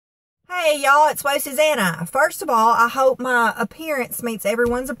Hey y'all, it's Sway Susanna. First of all, I hope my appearance meets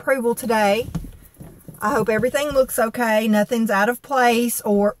everyone's approval today. I hope everything looks okay, nothing's out of place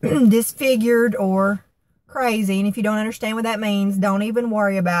or disfigured or crazy. And if you don't understand what that means, don't even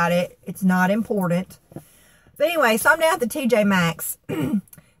worry about it. It's not important. But anyway, so I'm down at the TJ Maxx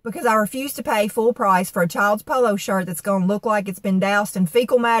because I refuse to pay full price for a child's polo shirt that's going to look like it's been doused in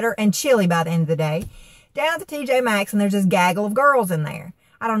fecal matter and chili by the end of the day. Down at the TJ Maxx, and there's this gaggle of girls in there.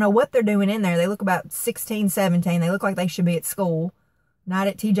 I don't know what they're doing in there. They look about 16, 17. They look like they should be at school, not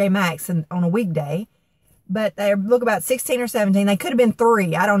at TJ Maxx on a weekday. But they look about 16 or 17. They could have been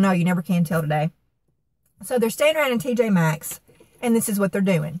 3. I don't know. You never can tell today. So they're standing around in TJ Maxx, and this is what they're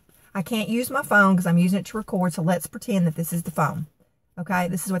doing. I can't use my phone because I'm using it to record, so let's pretend that this is the phone. Okay?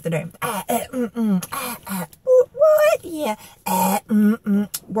 This is what they're doing. What? Yeah.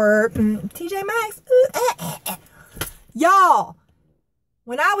 Word. TJ Maxx. Y'all.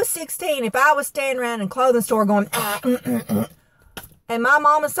 When I was 16, if I was standing around in a clothing store going, and my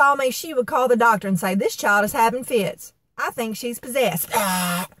mama saw me, she would call the doctor and say, this child is having fits. I think she's possessed. So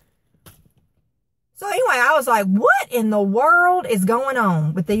anyway, I was like, what in the world is going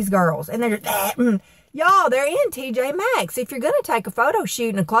on with these girls? And they're just, y'all, they're in TJ Maxx. If you're going to take a photo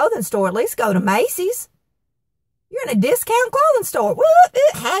shoot in a clothing store, at least go to Macy's. You're in a discount clothing store.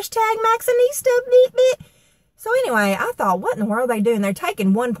 Hashtag Maxinista. So anyway, I thought, what in the world are they doing? They're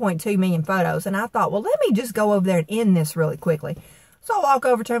taking 1.2 million photos. And I thought, well, let me just go over there and end this really quickly. So I walk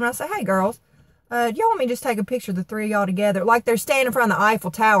over to them and I say, hey, girls, do y'all want me to just take a picture of the 3 of y'all together? Like they're standing in front of the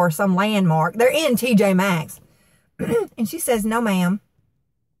Eiffel Tower or some landmark. They're in TJ Maxx. And she says, no, ma'am.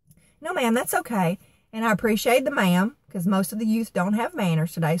 No, ma'am, that's okay. And I appreciate the ma'am, because most of the youth don't have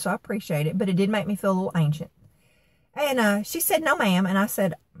manners today, so I appreciate it. But it did make me feel a little ancient. And she said, no, ma'am. And I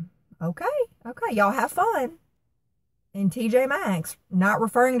said, okay, y'all have fun. In TJ Maxx, not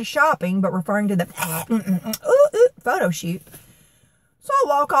referring to shopping, but referring to the photo shoot. So I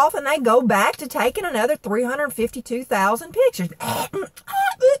walk off and they go back to taking another 352,000 pictures.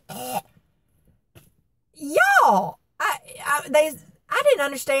 Y'all, I didn't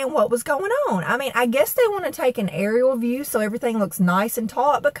understand what was going on. I mean, I guess they want to take an aerial view so everything looks nice and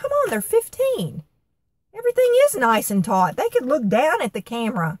taut, but come on, they're 15. Everything is nice and taut. They could look down at the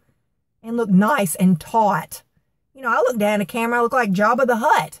camera and look nice and taut. You know, I look down at the camera, I look like Jabba the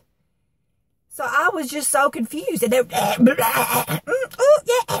Hutt. So I was just so confused. And what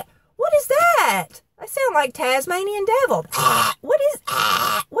is that? I sound like Tasmanian devil. What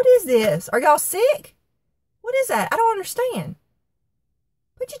is this? Are y'all sick? What is that? I don't understand.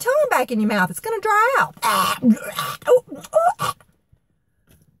 Put your tongue back in your mouth. It's going to dry out.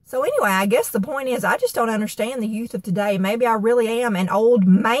 So anyway, I guess the point is I just don't understand the youth of today. Maybe I really am an old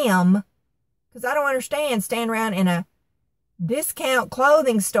ma'am. Because I don't understand standing around in a discount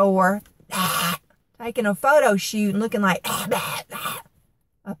clothing store taking a photo shoot and looking like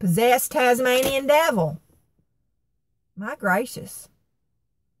a possessed Tasmanian devil. My gracious.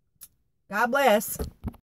 God bless.